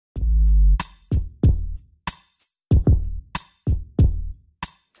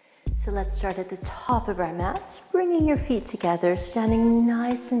So let's start at the top of our mat, bringing your feet together, standing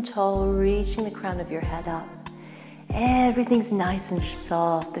nice and tall, reaching the crown of your head up. Everything's nice and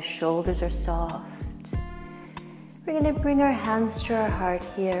soft, the shoulders are soft. We're going to bring our hands to our heart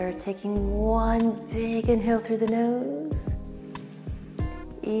here, taking one big inhale through the nose.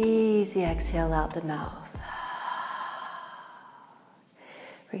 Easy exhale out the mouth.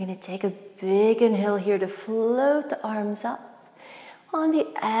 We're going to take a big inhale here to float the arms up. On the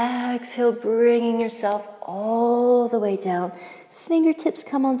exhale, bringing yourself all the way down. Fingertips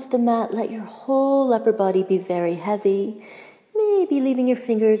come onto the mat. Let your whole upper body be very heavy. Maybe leaving your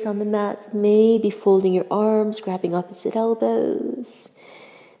fingers on the mat. Maybe folding your arms, grabbing opposite elbows.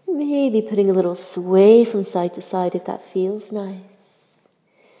 Maybe putting a little sway from side to side if that feels nice.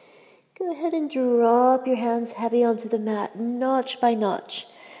 Go ahead and drop your hands heavy onto the mat, notch by notch.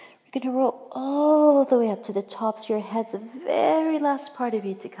 We're going to roll all the way up to the tops of your heads, the very last part of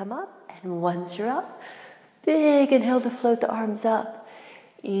you to come up. And once you're up, big inhale to float the arms up.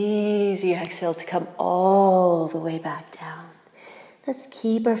 Easy exhale to come all the way back down. Let's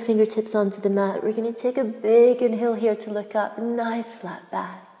keep our fingertips onto the mat. We're going to take a big inhale here to look up, nice flat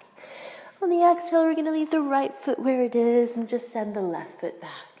back. On the exhale, we're going to leave the right foot where it is and just send the left foot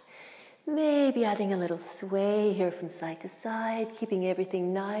back. Maybe adding a little sway here from side to side, keeping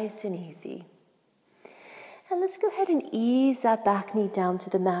everything nice and easy. And let's go ahead and ease that back knee down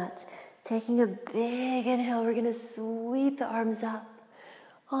to the mat. Taking a big inhale, we're going to sweep the arms up.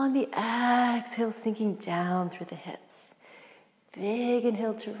 On the exhale, sinking down through the hips. Big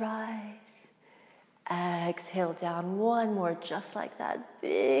inhale to rise. Exhale down, one more just like that.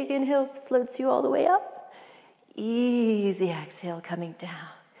 Big inhale floats you all the way up. Easy exhale coming down.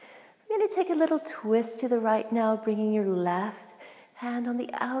 We're going to take a little twist to the right now, bringing your left hand on the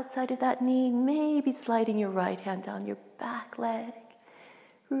outside of that knee, maybe sliding your right hand down your back leg,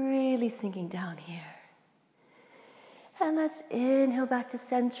 really sinking down here. And let's inhale back to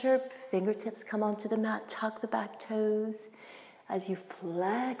center, fingertips come onto the mat, tuck the back toes as you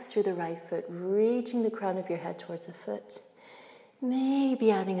flex through the right foot, reaching the crown of your head towards the foot. Maybe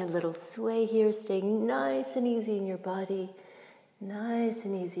adding a little sway here, staying nice and easy in your body. Nice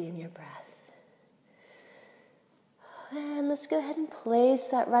and easy in your breath. And let's go ahead and place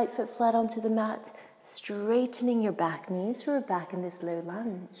that right foot flat onto the mat, straightening your back knees. We're back in this low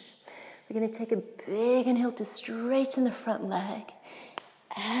lunge. We're going to take a big inhale to straighten the front leg.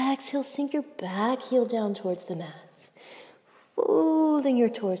 Exhale, sink your back heel down towards the mat, folding your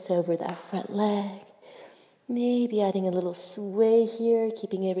torso over that front leg. Maybe adding a little sway here,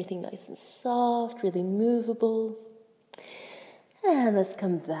 keeping everything nice and soft, really movable. And let's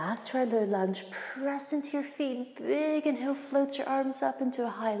come back to our low lunge. Press into your feet. Big inhale floats your arms up into a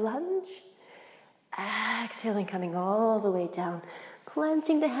high lunge. Exhaling, coming all the way down.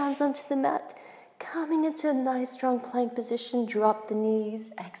 Planting the hands onto the mat. Coming into a nice strong plank position. Drop the knees.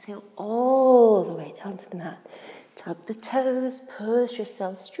 Exhale all the way down to the mat. Tuck the toes. Push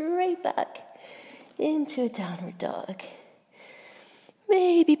yourself straight back into a downward dog.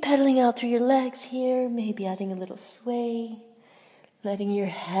 Maybe pedaling out through your legs here. Maybe adding a little sway. Letting your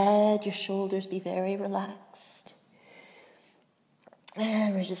head, your shoulders be very relaxed.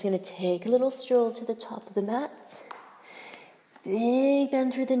 And we're just going to take a little stroll to the top of the mat. Big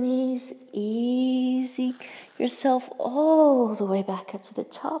bend through the knees. Easy yourself all the way back up to the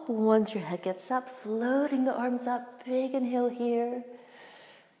top. Once your head gets up, floating the arms up. Big inhale here.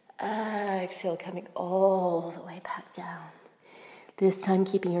 Exhale, coming all the way back down. This time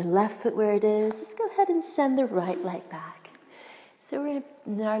keeping your left foot where it is. Let's go ahead and send the right leg back. So we're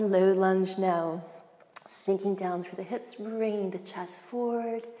in our low lunge now, sinking down through the hips, bringing the chest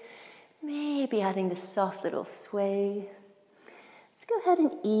forward, maybe adding the soft little sway. Let's go ahead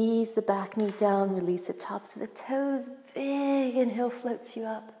and ease the back knee down, release the tops of the toes, big inhale floats you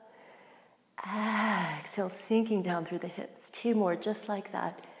up. Exhale, sinking down through the hips, 2 more just like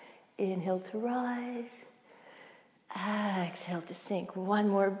that. Inhale to rise, exhale to sink, 1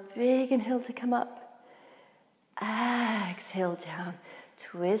 more big inhale to come up. Exhale down,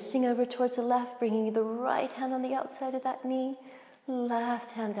 twisting over towards the left, bringing the right hand on the outside of that knee,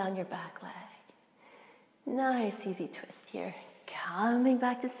 left hand down your back leg. Nice, easy twist here. Coming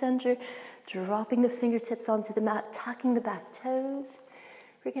back to center, dropping the fingertips onto the mat, tucking the back toes.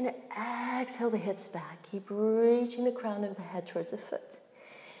 We're going to exhale the hips back. Keep reaching the crown of the head towards the foot.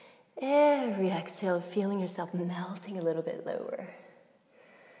 Every exhale, feeling yourself melting a little bit lower.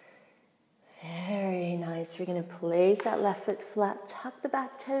 Very nice. We're going to place that left foot flat, tuck the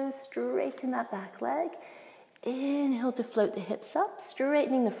back toes, straighten that back leg. Inhale to float the hips up,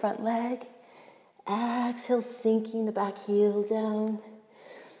 straightening the front leg. Exhale, sinking the back heel down.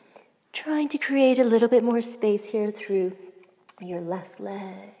 Trying to create a little bit more space here through your left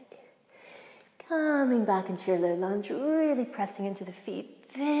leg. Coming back into your low lunge, really pressing into the feet.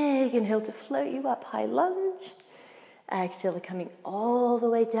 Big inhale to float you up, high lunge. Exhale, coming all the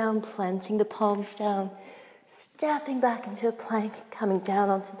way down, planting the palms down. Stepping back into a plank, coming down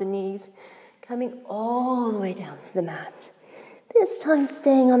onto the knees. Coming all the way down to the mat. This time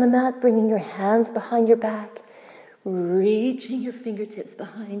staying on the mat, bringing your hands behind your back. Reaching your fingertips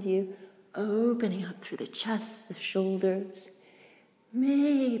behind you. Opening up through the chest, the shoulders.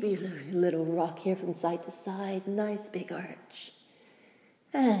 Maybe a little rock here from side to side. Nice big arch.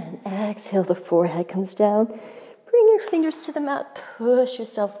 And exhale, the forehead comes down. Bring your fingers to the mat. Push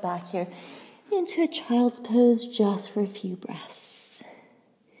yourself back here into a child's pose just for a few breaths.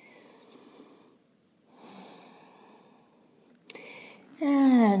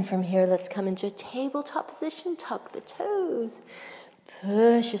 And from here, let's come into a tabletop position. Tuck the toes.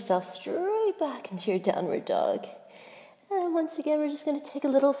 Push yourself straight back into your downward dog. And once again, we're just going to take a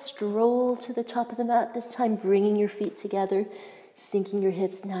little stroll to the top of the mat, this time bringing your feet together, sinking your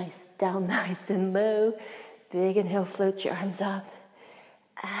hips down nice and low. Big inhale, floats your arms up.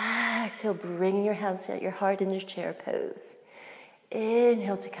 Exhale, bringing your hands at your heart in your chair pose.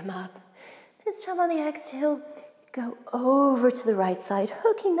 Inhale to come up. This time on the exhale, go over to the right side,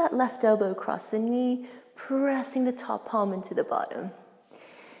 hooking that left elbow across the knee, pressing the top palm into the bottom.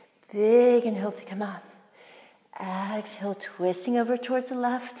 Big inhale to come up. Exhale, twisting over towards the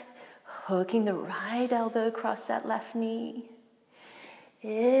left, hooking the right elbow across that left knee.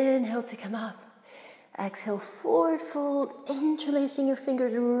 Inhale to come up. Exhale, forward fold, interlacing your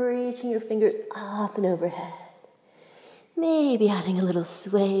fingers, reaching your fingers up and overhead. Maybe adding a little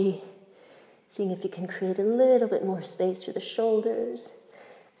sway, seeing if you can create a little bit more space through the shoulders.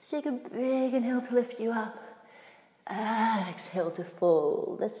 Let's take a big inhale to lift you up. Exhale to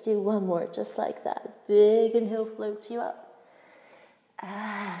fold. Let's do one more, just like that. Big inhale floats you up.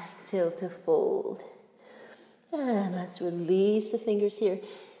 Exhale to fold. And let's release the fingers here.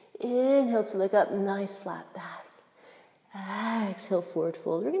 Inhale to look up, nice flat back. Exhale, forward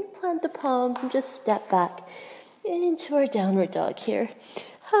fold. We're going to plant the palms and just step back into our downward dog here.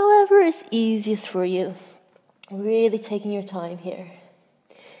 However is easiest for you. Really taking your time here.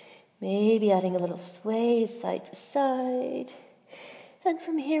 Maybe adding a little sway side to side. And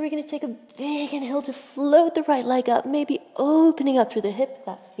from here, we're going to take a big inhale to float the right leg up, maybe opening up through the hip if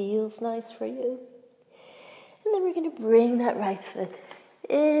that feels nice for you. And then we're going to bring that right foot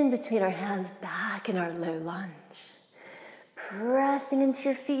in between our hands, back in our low lunge. Pressing into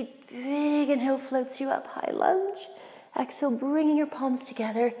your feet, big inhale floats you up, high lunge. Exhale, bringing your palms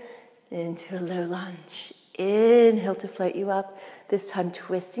together into a low lunge. Inhale to float you up. This time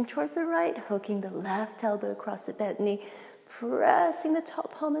twisting towards the right, hooking the left elbow across the bent knee, pressing the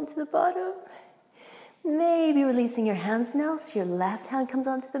top palm into the bottom. Maybe releasing your hands now, so your left hand comes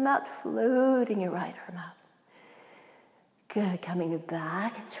onto the mat, floating your right arm up. Good, coming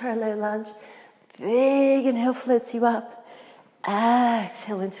back into our low lunge. Big inhale floats you up.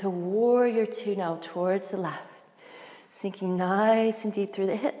 Exhale into warrior two now towards the left. Sinking nice and deep through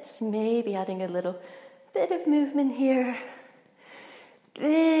the hips, maybe adding a little bit of movement here.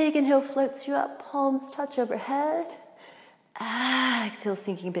 Big inhale floats you up, palms touch overhead. Exhale,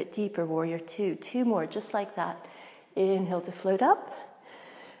 sinking a bit deeper, warrior two. Two more, just like that. Inhale to float up.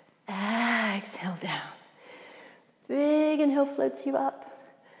 Exhale down. Big inhale floats you up.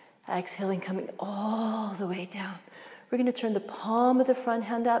 Exhaling, coming all the way down. We're going to turn the palm of the front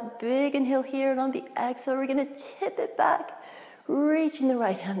hand up. Big inhale here, and on the exhale, we're going to tip it back, reaching the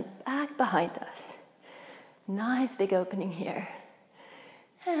right hand back behind us. Nice big opening here.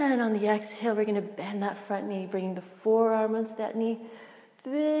 And on the exhale, we're going to bend that front knee, bringing the forearm onto that knee.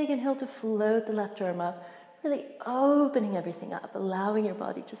 Big inhale to float the left arm up, really opening everything up, allowing your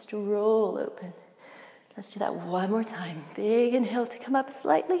body just to roll open. Let's do that one more time. Big inhale to come up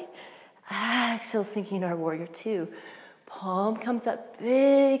slightly. Exhale, sinking our warrior two. Palm comes up,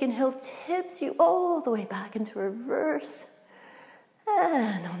 big inhale, tips you all the way back into reverse.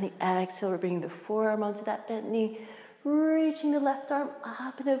 And on the exhale, we're bringing the forearm onto that bent knee, reaching the left arm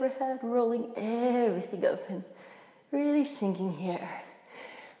up and overhead, rolling everything open. Really sinking here.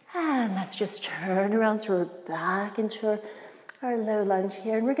 And let's just turn around so we're back into our low lunge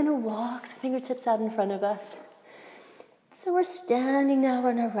here. And we're going to walk the fingertips out in front of us. So we're standing now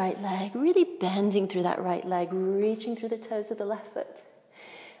on our right leg, really bending through that right leg, reaching through the toes of the left foot.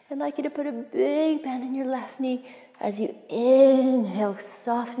 I'd like you to put a big bend in your left knee as you inhale,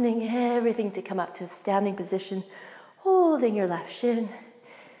 softening everything to come up to a standing position, holding your left shin,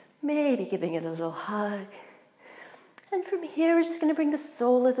 maybe giving it a little hug. And from here, we're just going to bring the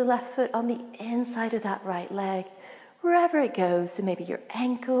sole of the left foot on the inside of that right leg, wherever it goes. So maybe your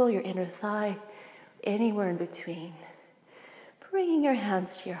ankle, your inner thigh, anywhere in between. Bringing your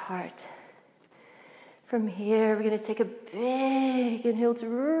hands to your heart. From here, we're going to take a big inhale to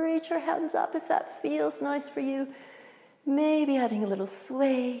reach your hands up if that feels nice for you. Maybe adding a little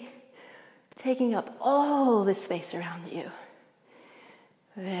sway, taking up all the space around you.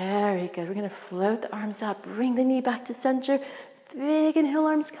 Very good. We're going to float the arms up, bring the knee back to center. Big inhale,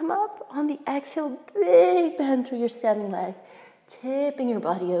 arms come up. On the exhale, big bend through your standing leg. Tipping your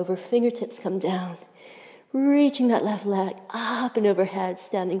body over, fingertips come down. Reaching that left leg up and overhead,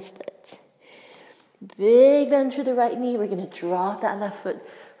 standing split. Big bend through the right knee. We're going to drop that left foot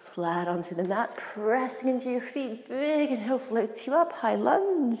flat onto the mat, pressing into your feet. Big inhale floats you up, high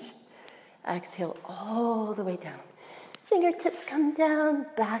lunge. Exhale all the way down. Fingertips come down,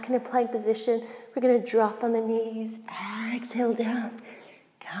 back in a plank position. We're going to drop on the knees, exhale down,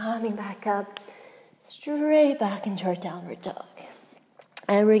 coming back up, straight back into our downward dog.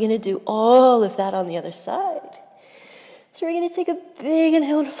 And we're going to do all of that on the other side. So we're going to take a big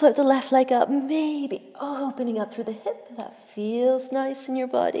inhale to float the left leg up, maybe opening up through the hip. That feels nice in your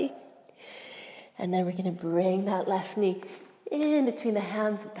body. And then we're going to bring that left knee in between the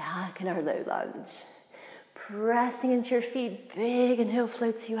hands, back in our low lunge. Pressing into your feet, big inhale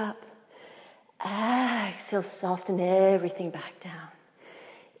floats you up. Exhale, soften everything back down.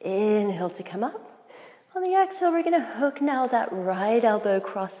 Inhale to come up. On the exhale, we're going to hook now that right elbow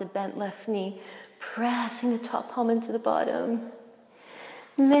across the bent left knee, pressing the top palm into the bottom.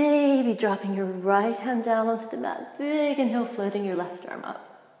 Maybe dropping your right hand down onto the mat. Big inhale, floating your left arm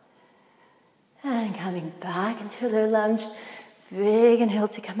up. And coming back into a low lunge. Big inhale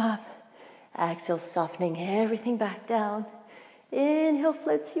to come up. Exhale, softening everything back down. Inhale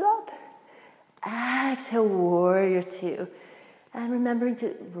floats you up. Exhale, warrior two. And remembering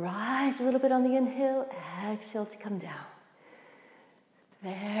to rise a little bit on the inhale. Exhale to come down.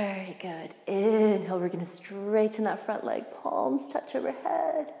 Very good. Inhale, we're going to straighten that front leg. Palms touch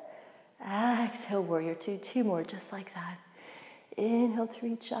overhead. Exhale, warrior two. Two more, just like that. Inhale to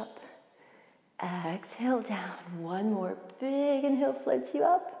reach up. Exhale down. One more. Big inhale floats you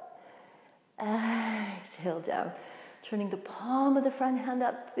up. Exhale down. Turning the palm of the front hand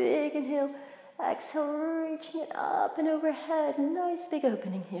up. Big inhale. Exhale, reaching it up and overhead. Nice big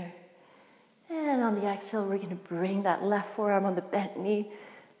opening here. And on the exhale, we're going to bring that left forearm on the bent knee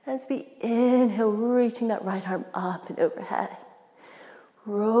as we inhale, reaching that right arm up and overhead.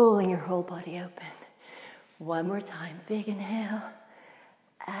 Rolling your whole body open. One more time. Big inhale.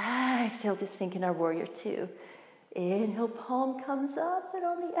 Exhale to sink in our warrior two. Inhale, palm comes up, and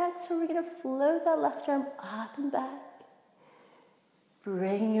on the exhale, we're going to float that left arm up and back.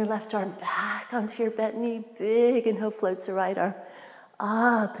 Bringing your left arm back onto your bent knee. Big inhale floats the right arm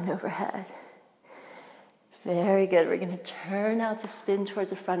up and overhead. Very good. We're going to turn out to spin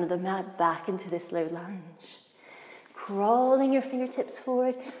towards the front of the mat, back into this low lunge. Crawling your fingertips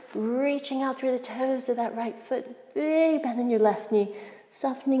forward, reaching out through the toes of that right foot. Big bend in your left knee,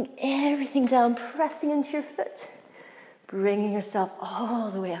 softening everything down, pressing into your foot. Bringing yourself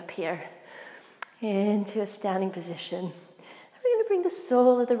all the way up here into a standing position. We're going to bring the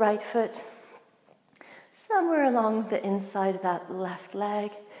sole of the right foot somewhere along the inside of that left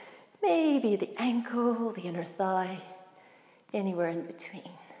leg. Maybe the ankle, the inner thigh, anywhere in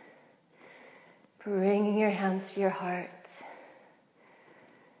between. Bringing your hands to your heart.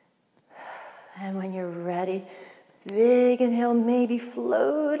 And when you're ready, big inhale, maybe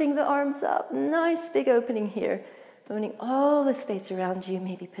floating the arms up. Nice big opening here. Owning all the space around you,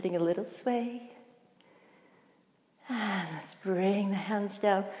 maybe putting a little sway. And let's bring the hands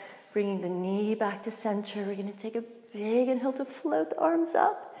down, bringing the knee back to center. We're going to take a big inhale to float the arms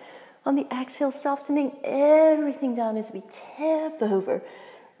up. On the exhale, softening everything down as we tip over,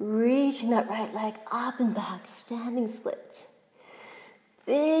 reaching that right leg up and back, standing split.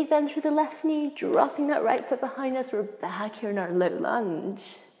 Big bend through the left knee, dropping that right foot behind us. We're back here in our low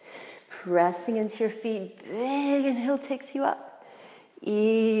lunge. Pressing into your feet, big inhale takes you up.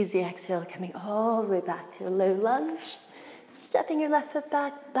 Easy exhale, coming all the way back to a low lunge. Stepping your left foot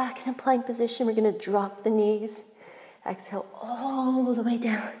back, back in a plank position. We're going to drop the knees. Exhale all the way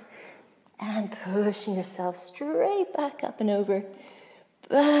down. And pushing yourself straight back up and over,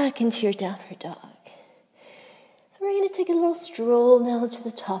 back into your downward dog. And we're going to take a little stroll now to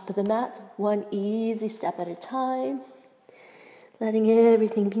the top of the mat, one easy step at a time. Letting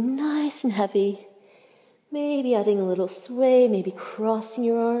everything be nice and heavy. Maybe adding a little sway, maybe crossing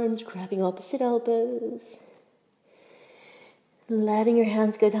your arms, grabbing opposite elbows. Letting your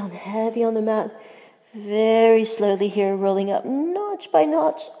hands go down heavy on the mat. Very slowly here, rolling up notch by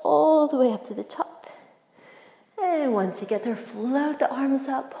notch all the way up to the top. And once you get there, float the arms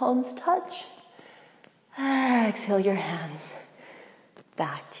up, palms touch. Exhale your hands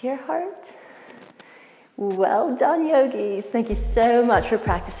back to your heart. Well done, yogis. Thank you so much for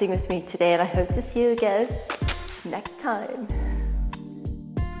practicing with me today, and I hope to see you again next time.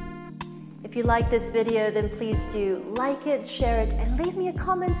 If you like this video, then please do like it, share it, and leave me a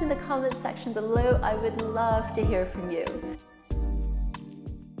comment in the comment section below. I would love to hear from you.